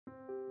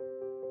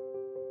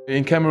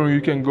In Cameroon,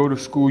 you can go to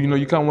school,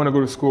 you can want to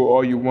go to school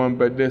all you want,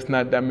 but there's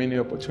not that many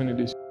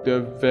opportunities. They're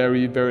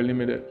very, very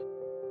limited.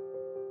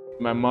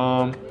 My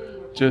mom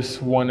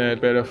just wanted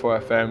better for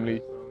her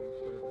family.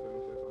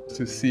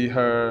 To see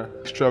her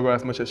struggle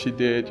as much as she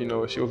did,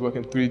 she was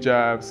working 3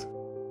 jobs.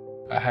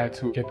 I had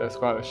to get that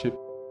scholarship.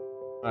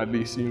 At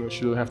least,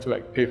 she don't have to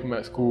pay for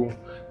my school.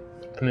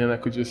 And then I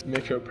could just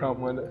make her proud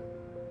mother.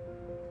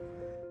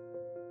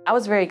 I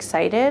was very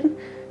excited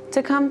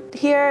to come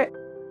here.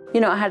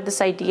 I had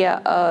this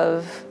idea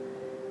of,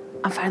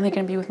 I'm finally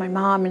gonna be with my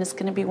mom and it's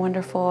gonna be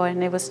wonderful.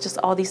 And it was just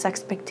all these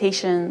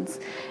expectations.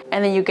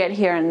 And then you get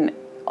here and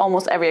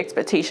almost every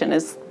expectation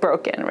is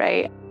broken,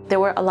 right? There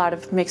were a lot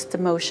of mixed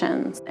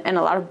emotions and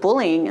a lot of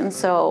bullying. And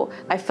so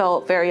I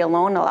felt very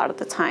alone a lot of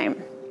the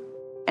time.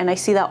 And I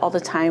see that all the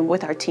time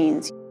with our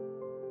teens.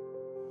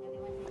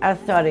 I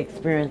started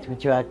experiencing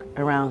with you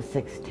around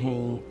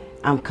 16.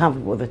 I'm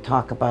comfortable to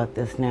talk about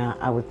this now.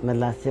 I was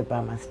molested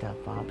by my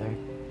stepfather.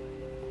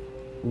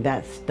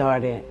 That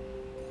started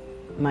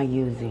my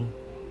using.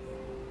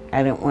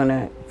 I didn't want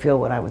to feel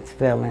what I was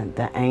feeling,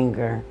 the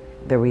anger,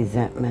 the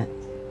resentment.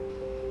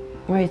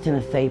 Mary's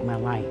gonna save my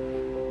life.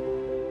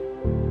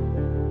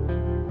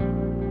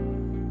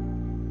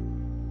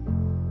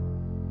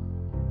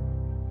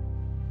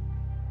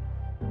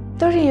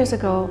 Years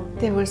ago,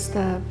 there was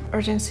the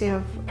urgency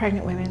of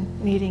pregnant women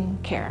needing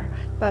care,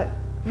 but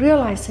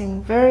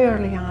realizing very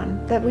early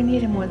on that we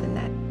needed more than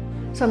that.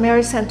 So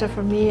Mary Center,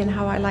 for me, and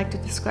how I like to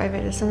describe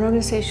it, is an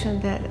organization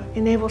that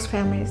enables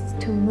families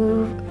to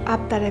move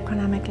up that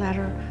economic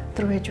ladder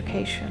through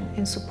education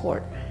and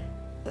support.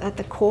 At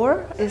the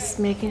core is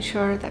making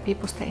sure that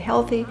people stay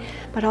healthy,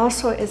 but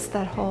also it's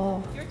that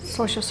whole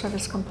social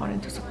service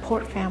component to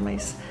support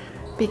families,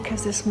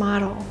 because this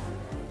model,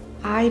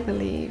 I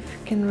believe,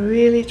 can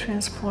really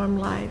transform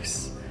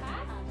lives.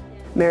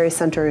 Mary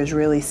Center is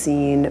really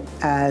seen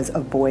as a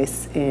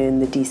voice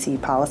in the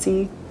DC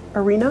policy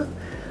arena.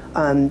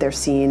 They're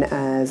seen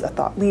as a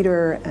thought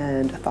leader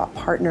and a thought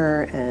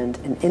partner and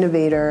an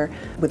innovator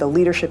with a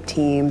leadership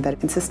team that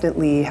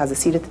consistently has a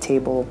seat at the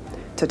table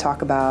to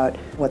talk about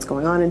what's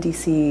going on in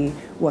DC,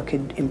 what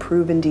could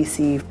improve in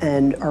DC,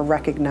 and are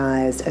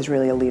recognized as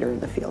really a leader in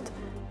the field.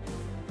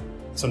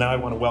 So now I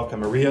want to welcome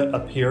Maria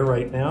up here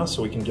right now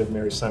so we can give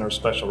Mary Center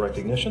special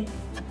recognition.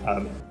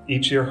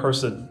 Each year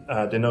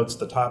HRSA denotes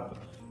the top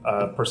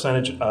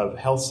percentage of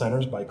health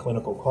centers by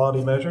clinical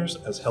quality measures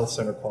as health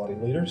center quality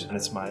leaders, and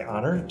it's my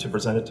honor to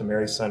present it to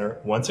Mary Center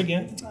once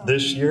again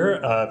this year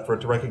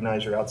to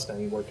recognize your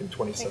outstanding work in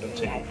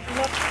 2017.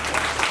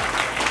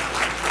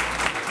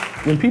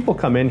 When people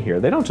come in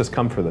here, they don't just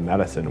come for the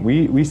medicine.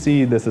 We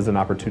see this as an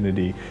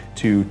opportunity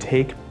to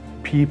take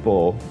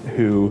people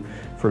who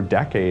for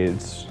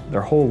decades,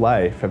 their whole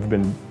life, have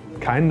been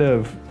kind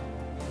of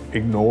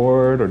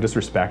ignored or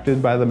disrespected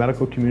by the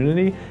medical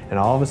community, and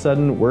all of a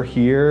sudden we're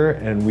here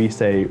and we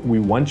say, we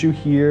want you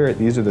here,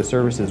 these are the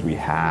services we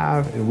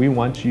have, and we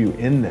want you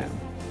in them.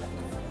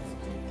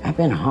 I've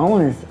been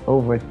homeless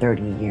over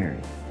 30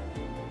 years.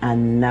 I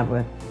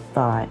never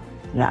thought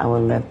that I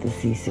would live to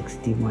see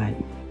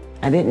 61.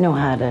 I didn't know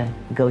how to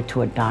go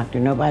to a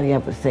doctor. Nobody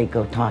ever say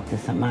go talk to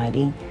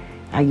somebody.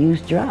 I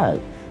used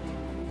drugs.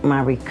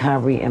 My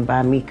recovery, and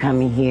by me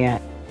coming here,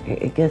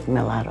 it gives me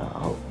a lot of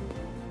hope.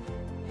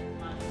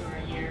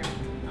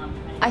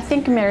 I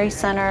think Mary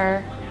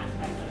Center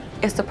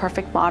is the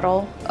perfect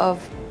model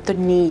of the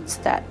needs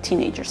that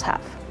teenagers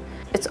have.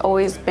 It's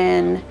always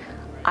been,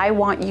 I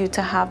want you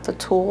to have the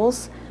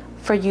tools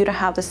for you to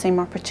have the same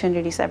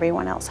opportunities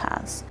everyone else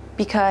has.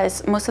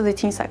 Because most of the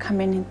teens that come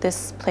in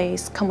this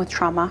place come with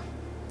trauma.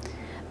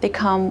 They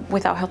come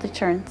without health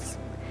insurance.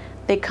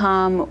 They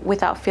come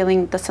without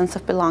feeling the sense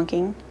of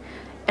belonging.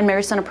 And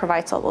Mary Center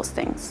provides all those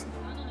things.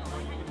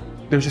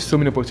 There's just so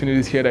many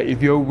opportunities here that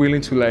if you're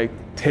willing to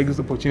take those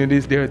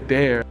opportunities, they're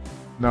there.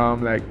 Now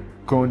I'm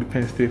going to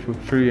Penn State for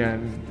free,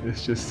 and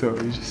it's just so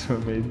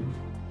amazing.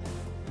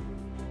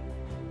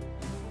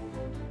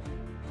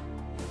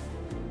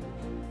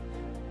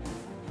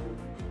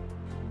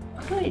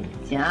 Good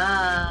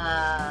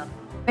job.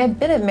 I've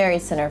been at Mary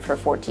Center for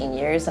 14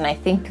 years, and I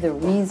think the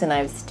reason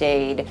I've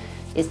stayed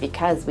is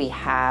because we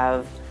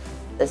have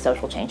the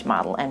social change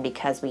model, and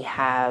because we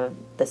have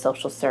the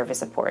social service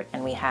support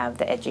and we have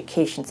the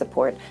education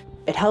support.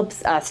 It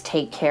helps us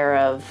take care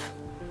of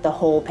the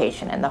whole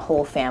patient and the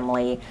whole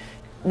family.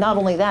 Not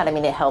only that,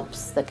 it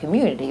helps the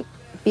community.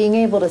 Being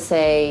able to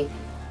say,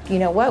 you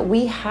know what,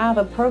 we have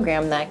a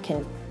program that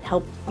can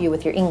help you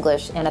with your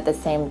English and at the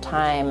same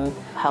time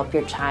help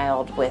your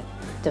child with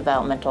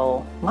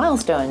developmental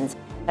milestones.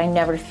 I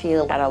never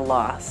feel at a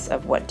loss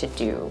of what to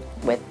do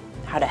with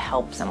how to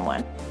help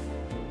someone.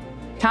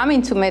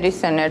 Coming to Mary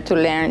Center to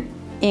learn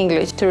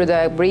English through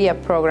the BRIA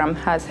program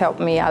has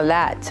helped me a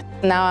lot.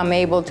 Now I'm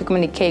able to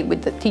communicate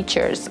with the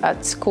teachers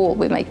at school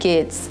with my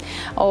kids,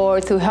 or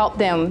to help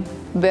them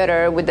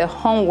better with the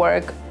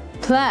homework.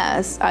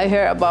 Plus, I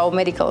heard about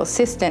medical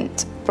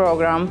assistant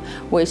program,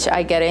 which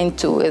I get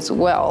into as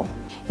well,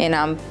 and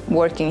I'm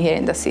working here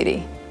in the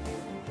city.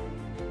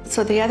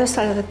 So the other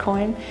side of the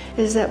coin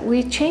is that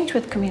we change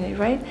with community,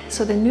 right?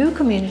 So the new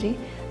community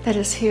that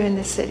is here in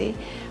the city,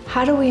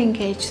 how do we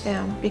engage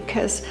them?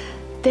 Because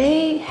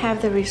they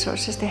have the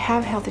resources, they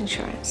have health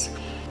insurance,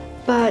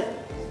 but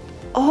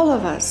all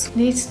of us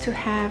needs to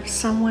have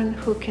someone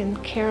who can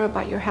care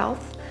about your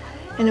health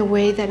in a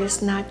way that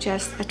is not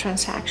just a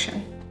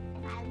transaction.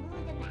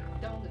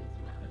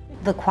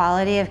 The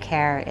quality of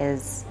care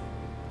is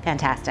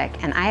fantastic,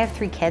 and I have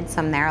 3 kids,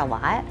 so I'm there a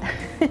lot.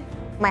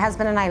 My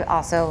husband and I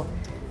also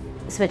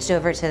switched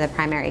over to the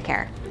primary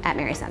care at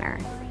Mary Center.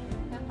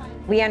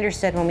 We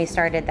understood when we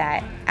started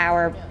that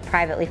our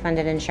privately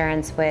funded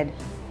insurance would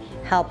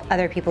help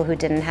other people who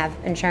didn't have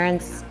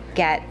insurance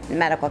get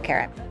medical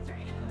care.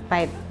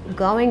 By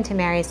going to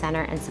Mary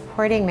Center and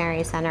supporting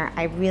Mary Center,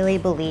 I really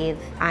believe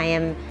I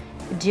am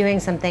doing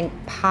something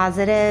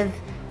positive,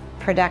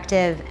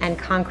 productive, and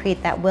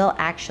concrete that will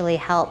actually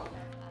help.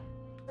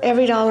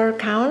 Every dollar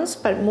counts,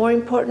 but more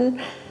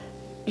important,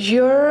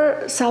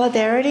 your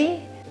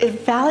solidarity,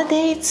 it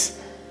validates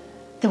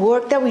the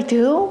work that we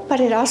do, but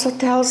it also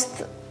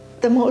tells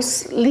the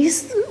most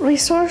least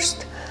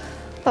resourced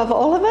of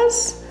all of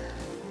us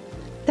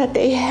that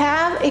they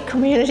have a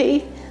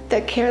community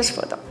that cares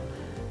for them.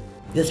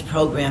 This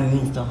program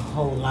means a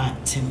whole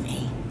lot to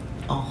me,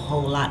 a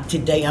whole lot.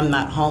 Today I'm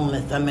not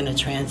homeless, I'm in a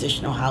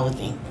transitional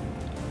housing,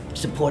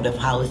 supportive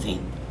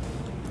housing.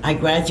 I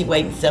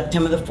graduated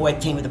September the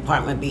 14th with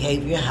Department of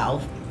Behavioral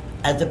Health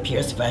as a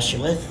peer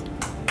specialist.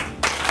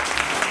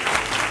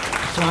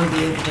 So I'm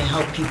be able to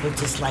help people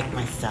just like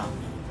myself,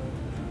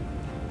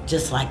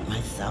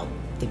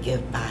 to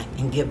give back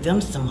and give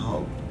them some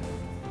hope.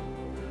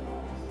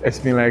 It's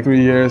been like 3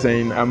 years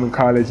and I'm in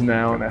college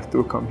now and I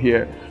still come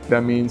here.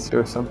 That means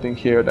there's something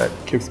here that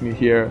keeps me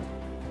here.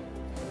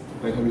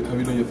 Like, have you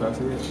done your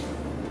FAFSA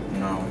yet?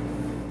 No.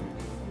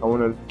 I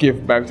want to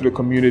give back to the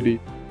community.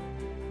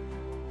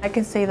 I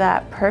can say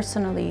that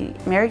personally,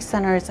 Mary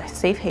Center is a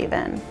safe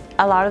haven.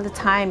 A lot of the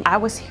time, I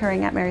was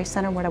hearing at Mary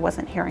Center what I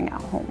wasn't hearing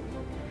at home.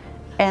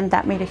 And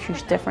that made a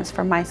huge difference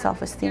for my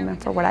self-esteem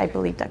and for what I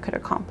believed I could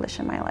accomplish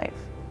in my life.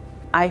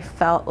 I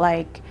felt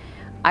like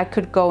I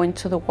could go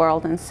into the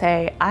world and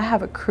say, I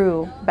have a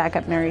crew back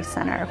at Mary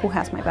Center who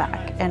has my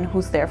back and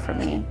who's there for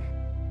me.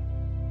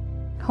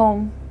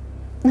 Home.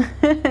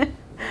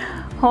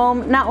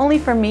 Home, not only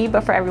for me,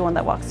 but for everyone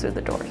that walks through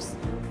the doors.